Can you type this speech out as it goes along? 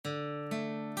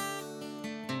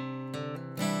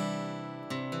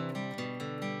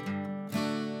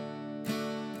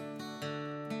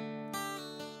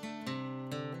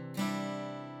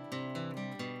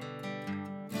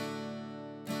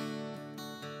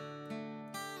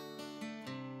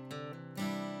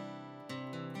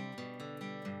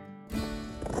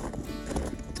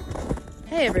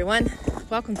Hey everyone,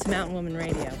 welcome to Mountain Woman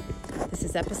Radio. This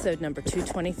is episode number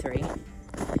 223,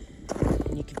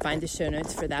 and you can find the show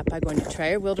notes for that by going to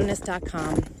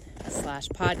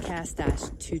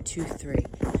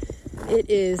TrayerWilderness.com/podcast-223. It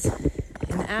is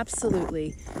an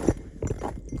absolutely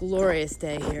glorious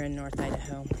day here in North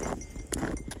Idaho.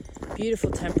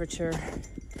 Beautiful temperature,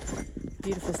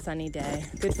 beautiful sunny day,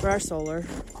 good for our solar,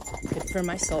 good for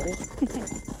my soul.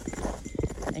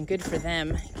 And good for them.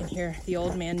 You can hear the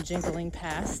old man jingling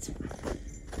past.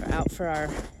 We're out for our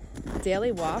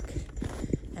daily walk,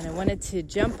 and I wanted to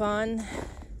jump on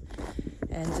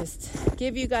and just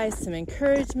give you guys some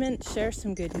encouragement, share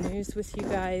some good news with you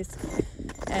guys,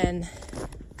 and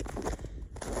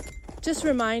just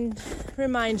remind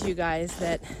you guys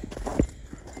that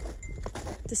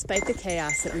despite the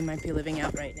chaos that we might be living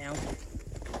out right now,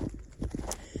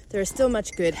 there is still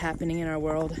much good happening in our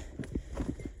world.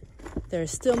 There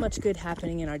is still much good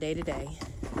happening in our day-to-day.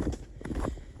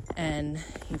 And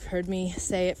you've heard me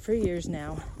say it for years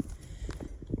now.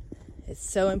 It's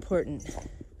so important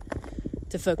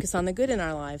to focus on the good in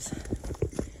our lives.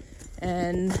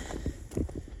 And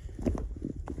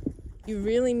you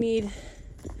really need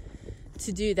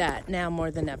to do that now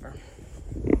more than ever.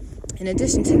 In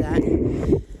addition to that,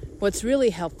 what's really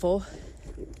helpful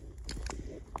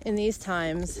in these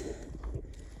times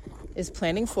is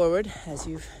planning forward.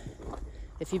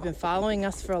 If you've been following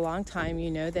us for a long time,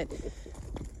 you know that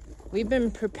we've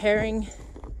been preparing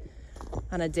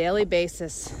on a daily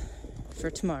basis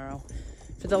for tomorrow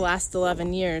for the last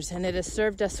 11 years, and it has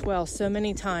served us well so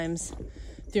many times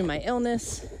through my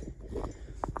illness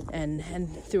and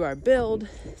through our build,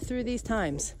 through these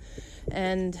times.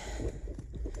 And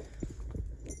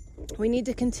we need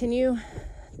to continue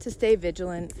to stay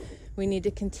vigilant. We need to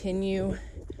continue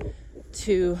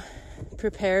to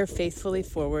prepare faithfully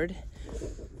forward.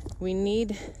 We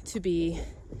need to be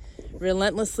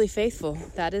relentlessly faithful.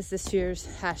 That is this year's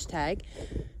hashtag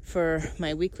for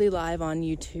my weekly live on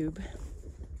YouTube,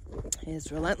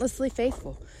 is relentlessly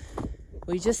faithful.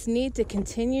 We just need to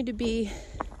continue to be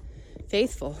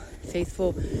faithful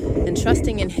and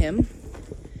trusting in Him.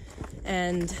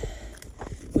 And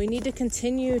we need to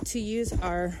continue to use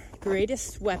our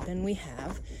greatest weapon we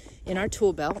have in our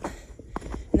tool belt,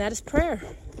 and that is prayer.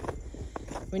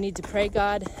 We need to pray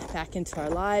God back into our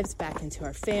lives, back into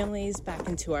our families, back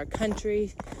into our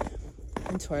country,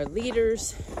 into our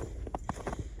leaders.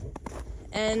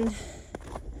 And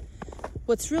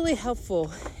what's really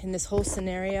helpful in this whole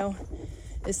scenario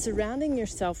is surrounding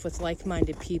yourself with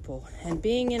like-minded people and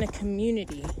being in a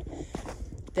community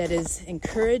that is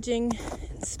encouraging,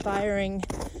 inspiring,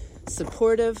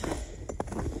 supportive,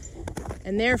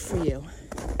 and there for you.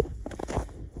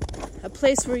 A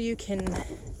place where you can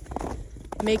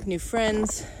make new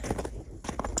friends,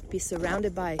 be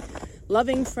surrounded by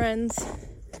loving friends,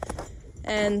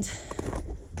 and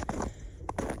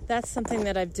that's something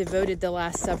that I've devoted the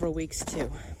last several weeks to.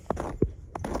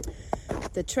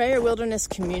 The Trayer Wilderness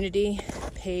community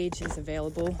page is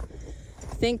available.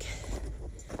 Think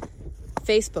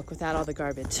Facebook without all the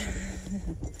garbage.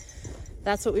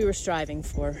 That's what we were striving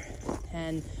for.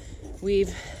 And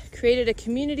we've created a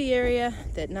community area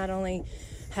that not only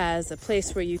has a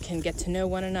place where you can get to know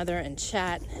one another and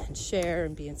chat and share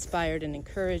and be inspired and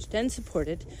encouraged and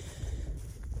supported,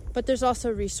 but there's also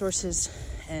resources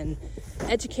and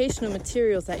educational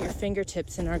materials at your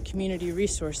fingertips in our community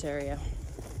resource area.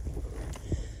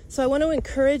 So I want to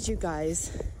encourage you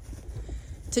guys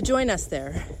to join us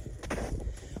there.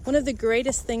 One of the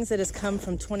greatest things that has come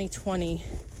from 2020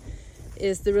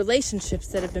 is the relationships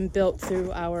that have been built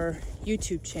through our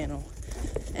YouTube channel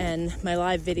and my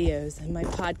live videos and my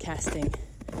podcasting,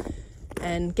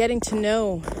 and getting to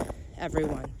know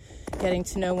everyone, getting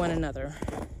to know one another,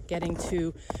 getting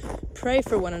to pray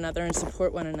for one another and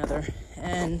support one another.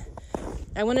 And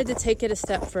I wanted to take it a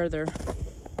step further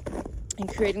in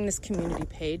creating this community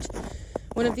page.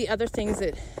 One of the other things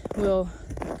that will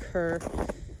occur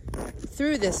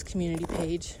through this community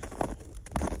page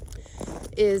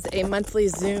is a monthly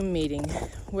Zoom meeting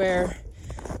where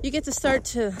you get to start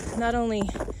to not only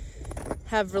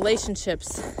have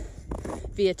relationships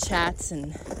via chats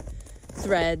and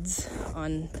threads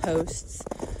on posts,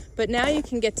 but now you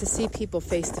can get to see people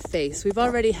face to face. We've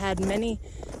already had many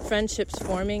friendships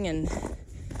forming and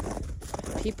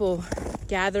people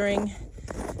gathering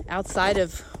outside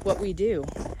of what we do,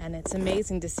 and it's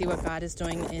amazing to see what God is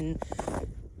doing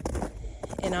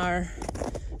in our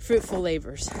fruitful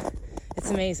labors.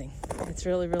 It's amazing. It's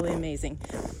really, really amazing.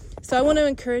 So I want to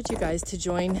encourage you guys to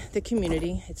join the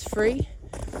community. It's free,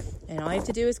 and all you have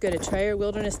to do is go to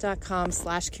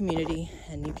TrayerWilderness.com/community,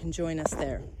 and you can join us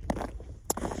there.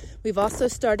 We've also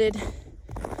started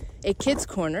a kids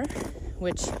corner,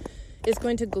 which is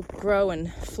going to grow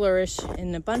and flourish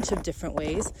in a bunch of different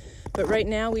ways. But right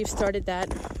now we've started that,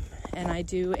 and I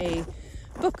do a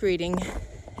book reading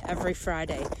every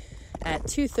Friday at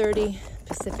 2:30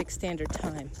 Pacific Standard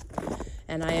Time.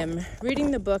 And I am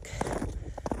reading the book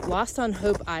Lost on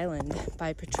Hope Island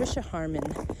by Patricia Harmon.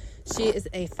 She is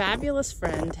a fabulous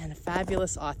friend and a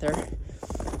fabulous author,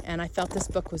 and I felt this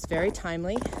book was very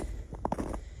timely.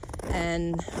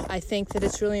 And I think that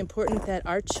it's really important that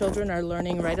our children are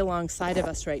learning right alongside of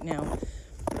us right now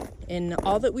in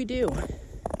all that we do,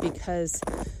 because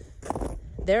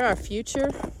they're our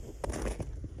future,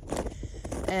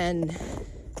 and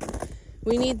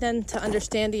we need them to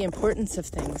understand the importance of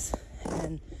things.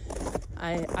 And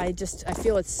I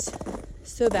feel it's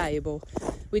so valuable.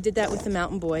 We did that with the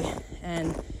Mountain Boy,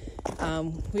 and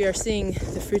we are seeing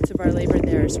the fruits of our labor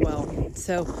there as well.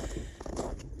 So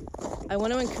I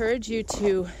want to encourage you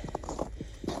to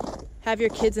have your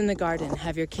kids in the garden,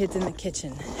 have your kids in the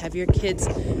kitchen, have your kids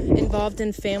involved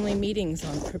in family meetings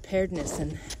on preparedness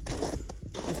and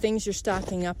the things you're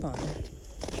stocking up on,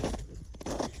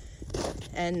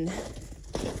 and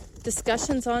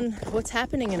discussions on what's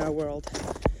happening in our world.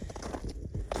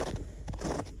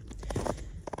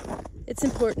 It's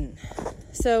important.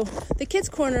 So the Kids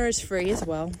Corner is free as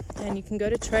well, and you can go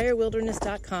to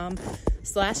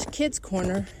TrayerWilderness.com/Kids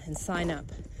Corner and sign up.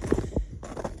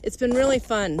 It's been really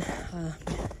fun.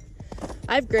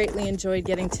 I've greatly enjoyed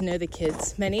getting to know the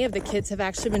kids. Many of the kids have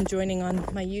actually been joining on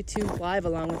my YouTube Live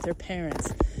along with their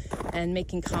parents and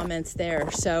making comments there.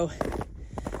 So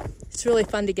it's really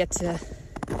fun to get to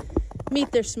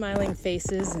meet their smiling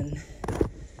faces and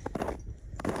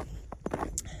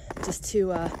just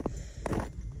to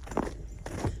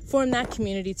form that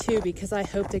community too, because I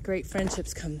hope that great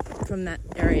friendships come from that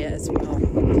area as well.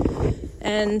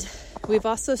 And we've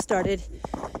also started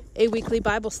a weekly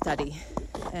Bible study,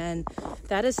 and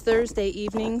that is Thursday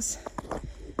evenings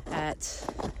at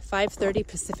 5:30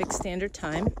 Pacific Standard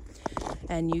Time,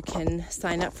 and you can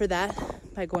sign up for that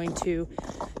by going to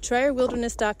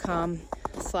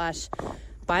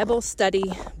TrayerWilderness.com/Bible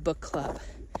Study Book Club.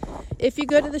 If you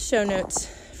go to the show notes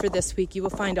for this week, you will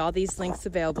find all these links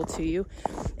available to you.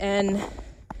 And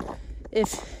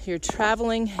if you're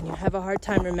traveling and you have a hard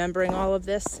time remembering all of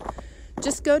this,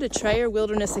 just go to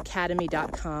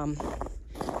TrayerWildernessAcademy.com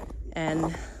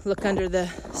and look under the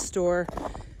store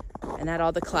and at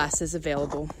all the classes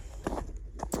available,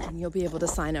 and you'll be able to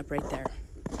sign up right there.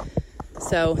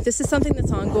 So this is something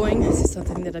that's ongoing. This is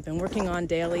something that I've been working on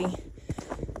daily,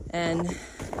 and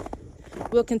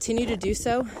we'll continue to do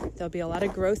so. There'll be a lot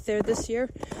of growth there this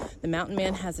year. The Mountain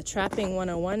Man has a Trapping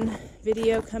 101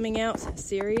 video coming out, a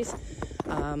series.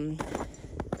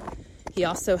 He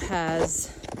also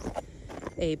has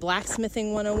a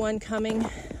Blacksmithing 101 coming.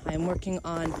 I'm working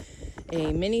on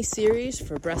a mini series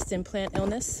for breast implant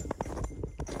illness,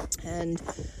 and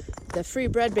the free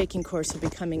bread baking course will be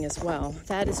coming as well.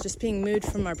 That is just being moved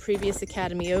from our previous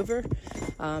academy over,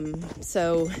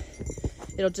 so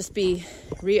it'll just be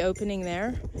reopening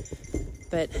there,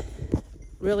 but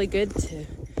really good to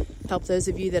help those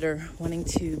of you that are wanting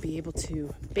to be able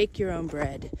to bake your own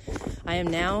bread. I am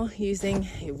now using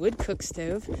a wood cook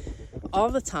stove all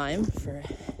the time for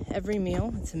every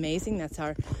meal. It's amazing. That's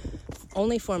our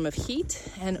only form of heat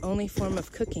and only form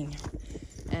of cooking,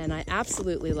 and I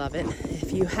absolutely love it.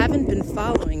 If you haven't been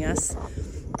following us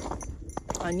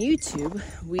on YouTube,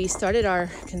 we started our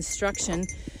construction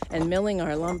and milling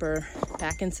our lumber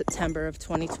back in September of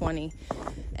 2020,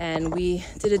 and we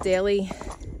did a daily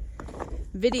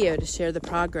video to share the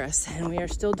progress, and we are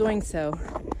still doing so.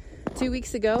 2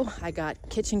 weeks ago, I got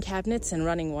kitchen cabinets and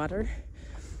running water,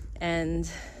 and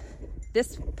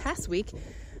this past week,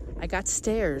 I got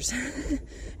stairs. I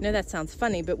know that sounds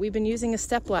funny, but we've been using a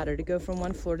stepladder to go from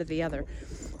one floor to the other.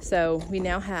 So we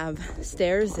now have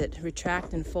stairs that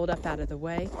retract and fold up out of the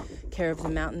way, care of the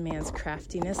Mountain Man's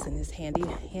craftiness and his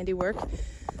handiwork.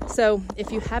 So if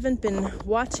you haven't been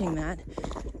watching that,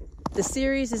 the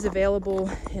series is available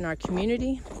in our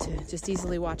community to just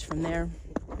easily watch from there.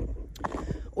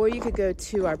 Or you could go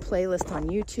to our playlist on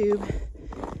YouTube,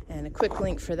 and a quick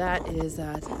link for that is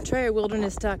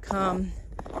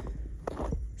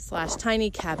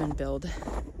TrayerWilderness.com/Tiny Cabin Build,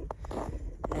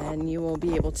 and you will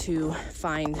be able to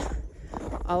find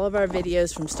all of our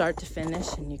videos from start to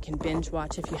finish, and you can binge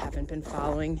watch if you haven't been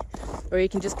following, or you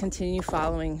can just continue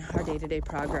following our day-to-day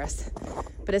progress.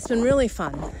 But it's been really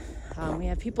fun. We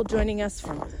have people joining us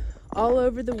from all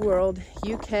over the world: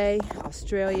 UK,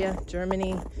 Australia,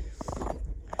 Germany,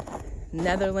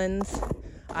 Netherlands,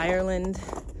 Ireland,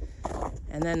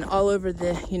 and then all over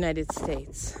the United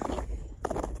States.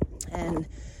 And,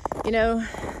 you know,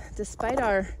 despite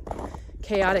our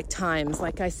chaotic times,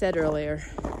 like I said earlier,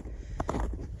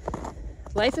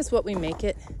 life is what we make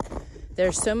it.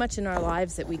 There's so much in our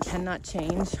lives that we cannot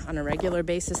change on a regular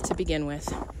basis to begin with.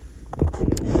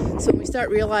 So when we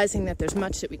start realizing that there's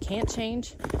much that we can't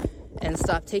change and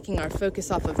stop taking our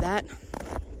focus off of that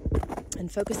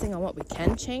and focusing on what we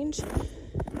can change,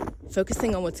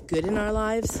 focusing on what's good in our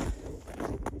lives,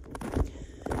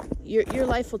 your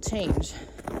life will change.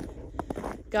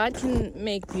 God can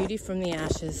make beauty from the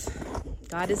ashes.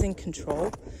 God is in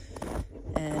control,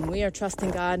 and we are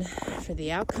trusting God for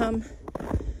the outcome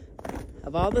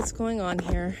of all that's going on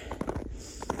here,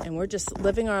 and we're just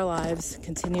living our lives,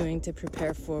 continuing to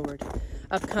prepare forward.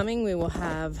 Upcoming, we will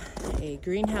have a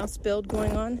greenhouse build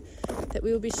going on that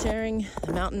we will be sharing.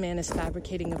 The Mountain Man is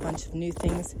fabricating a bunch of new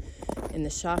things in the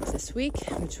shop this week,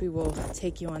 which we will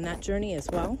take you on that journey as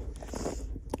well.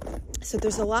 So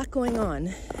there's a lot going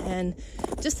on, and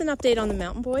just an update on the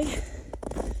Mountain Boy.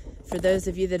 For those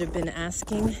of you that have been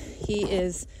asking, he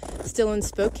is still in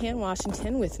Spokane,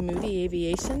 Washington with Moody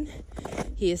Aviation.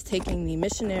 He is taking the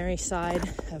missionary side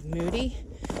of Moody,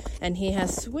 and he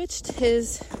has switched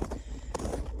his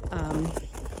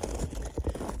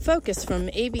focus from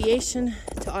aviation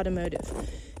to automotive.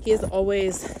 He has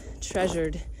always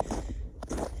treasured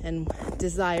and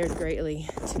desired greatly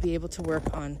to be able to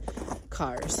work on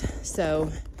cars.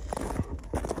 So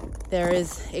there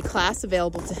is a class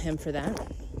available to him for that.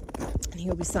 He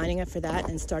will be signing up for that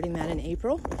and starting that in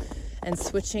April and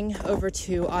switching over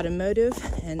to automotive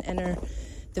and enter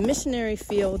the missionary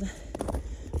field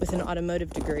with an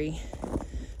automotive degree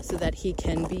so that he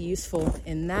can be useful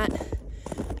in that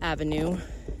avenue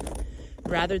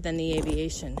rather than the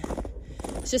aviation.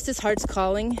 It's just his heart's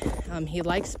calling. He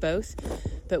likes both,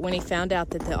 but when he found out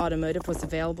that the automotive was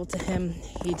available to him,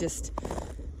 he just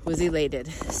was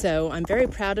elated. So I'm very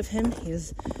proud of him. He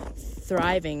is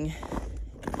thriving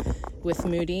with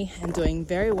Moody and doing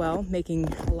very well, making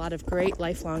a lot of great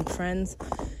lifelong friends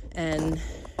and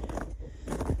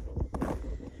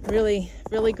really,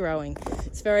 really growing.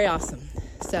 It's very awesome.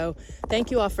 So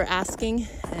thank you all for asking,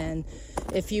 and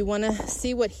if you want to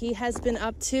see what he has been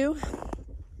up to,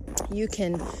 you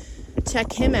can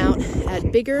check him out at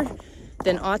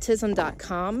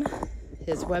biggerthanautism.com.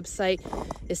 His website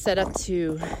is set up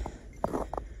to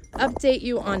update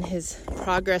you on his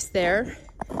progress there,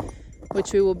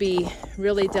 which we will be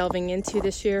really delving into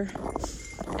this year.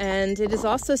 And it is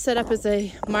also set up as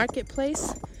a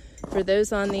marketplace for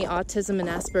those on the autism and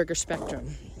Asperger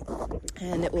spectrum.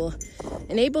 And it will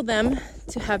enable them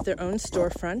to have their own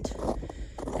storefront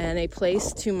and a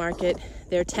place to market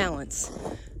their talents,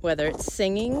 whether it's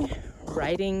singing,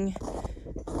 writing,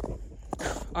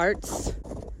 arts,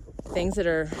 things that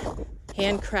are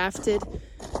handcrafted.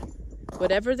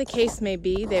 Whatever the case may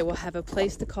be, they will have a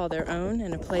place to call their own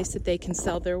and a place that they can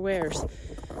sell their wares.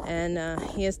 And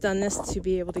he has done this to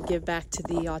be able to give back to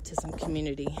the autism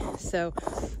community. So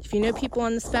if you know people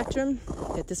on the spectrum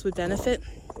that this would benefit,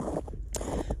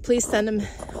 please send them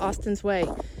Austin's way.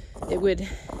 It would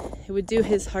do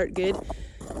his heart good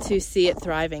to see it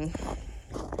thriving.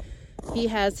 He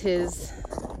has his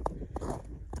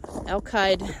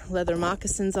Elkide leather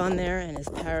moccasins on there and his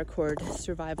paracord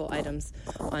survival items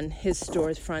on his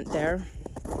store's front there.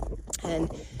 And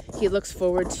he looks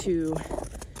forward to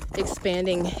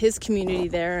expanding his community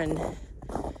there and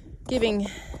giving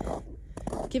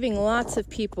lots of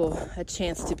people a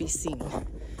chance to be seen.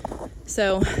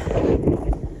 So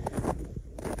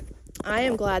I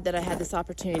am glad that I had this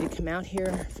opportunity to come out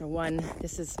here. For one,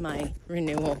 this is my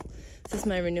renewal. This is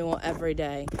my renewal every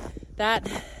day. That,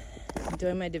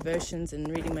 doing my devotions and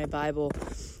reading my Bible,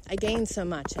 I gain so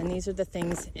much, and these are the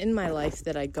things in my life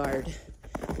that I guard.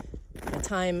 My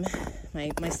time,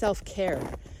 my self-care,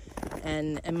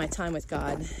 and my time with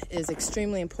God is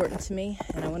extremely important to me,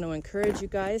 and I want to encourage you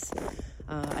guys.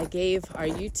 I gave our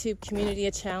YouTube community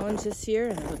a challenge this year,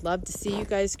 and I would love to see you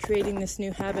guys creating this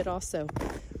new habit also.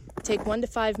 Take 1 to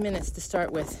 5 minutes to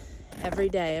start with every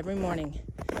day, every morning.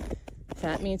 If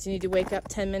that means you need to wake up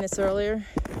 10 minutes earlier,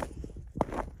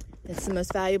 it's the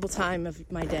most valuable time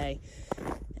of my day.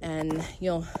 And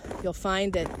you'll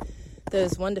find that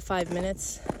those 1 to 5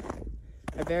 minutes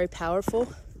are very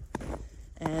powerful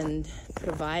and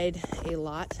provide a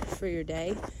lot for your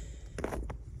day.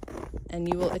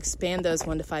 And you will expand those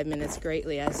 1 to 5 minutes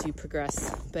greatly as you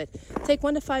progress. But take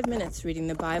 1 to 5 minutes reading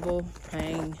the Bible,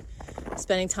 praying,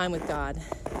 spending time with God.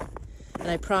 And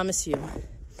I promise you,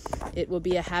 it will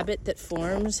be a habit that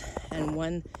forms and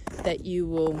one that you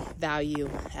will value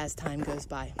as time goes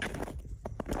by.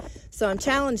 So I'm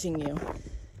challenging you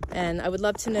And I would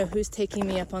love to know who's taking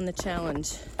me up on the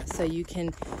challenge. So you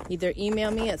can either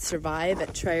email me at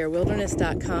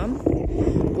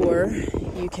survive@trayerwilderness.com, or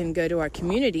you can go to our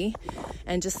community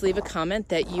and just leave a comment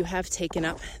that you have taken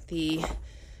up the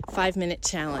 5-minute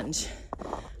challenge.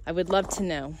 I would love to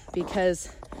know, because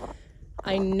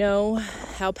I know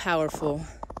how powerful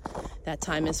that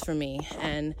time is for me,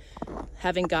 and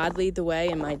having God lead the way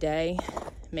in my day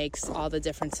makes all the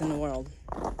difference in the world.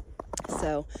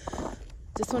 So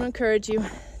just want to encourage you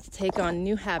to take on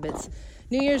new habits.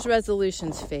 New Year's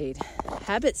resolutions fade.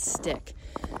 Habits stick.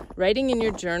 Writing in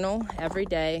your journal every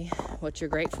day what you're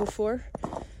grateful for,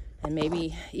 and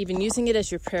maybe even using it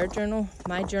as your prayer journal.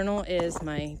 My journal is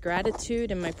my gratitude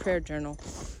and my prayer journal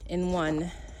in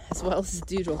one, as well as a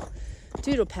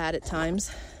doodle pad at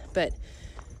times. But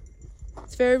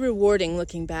it's very rewarding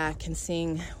looking back and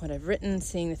seeing what I've written,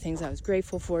 seeing the things I was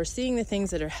grateful for, seeing the things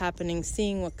that are happening,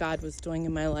 seeing what God was doing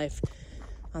in my life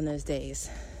on those days.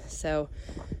 So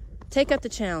take up the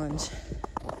challenge.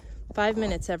 5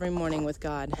 minutes every morning with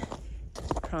God.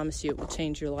 I promise you it will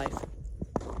change your life.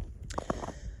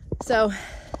 So,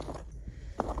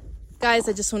 guys,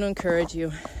 I just want to encourage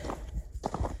you.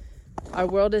 Our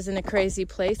world is in a crazy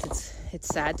place. It's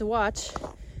sad to watch.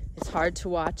 It's hard to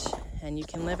watch. And you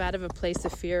can live out of a place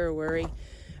of fear or worry,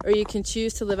 or you can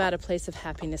choose to live out of a place of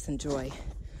happiness and joy.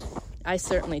 I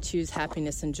certainly choose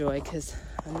happiness and joy, because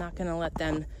I'm not going to let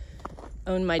them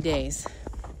own my days.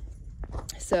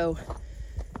 So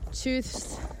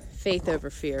choose faith over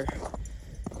fear,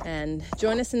 and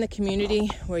join us in the community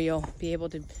where you'll be able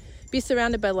to be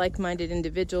surrounded by like-minded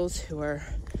individuals who are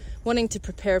wanting to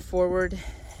prepare forward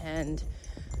and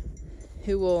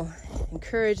who will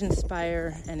encourage,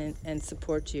 inspire, and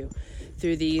support you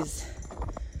through these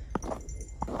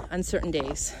uncertain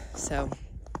days. So,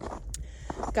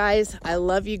 guys, I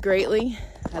love you greatly.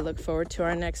 I look forward to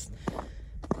our next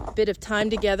bit of time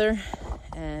together.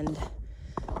 And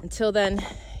until then,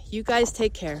 you guys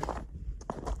take care,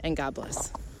 and God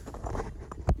bless.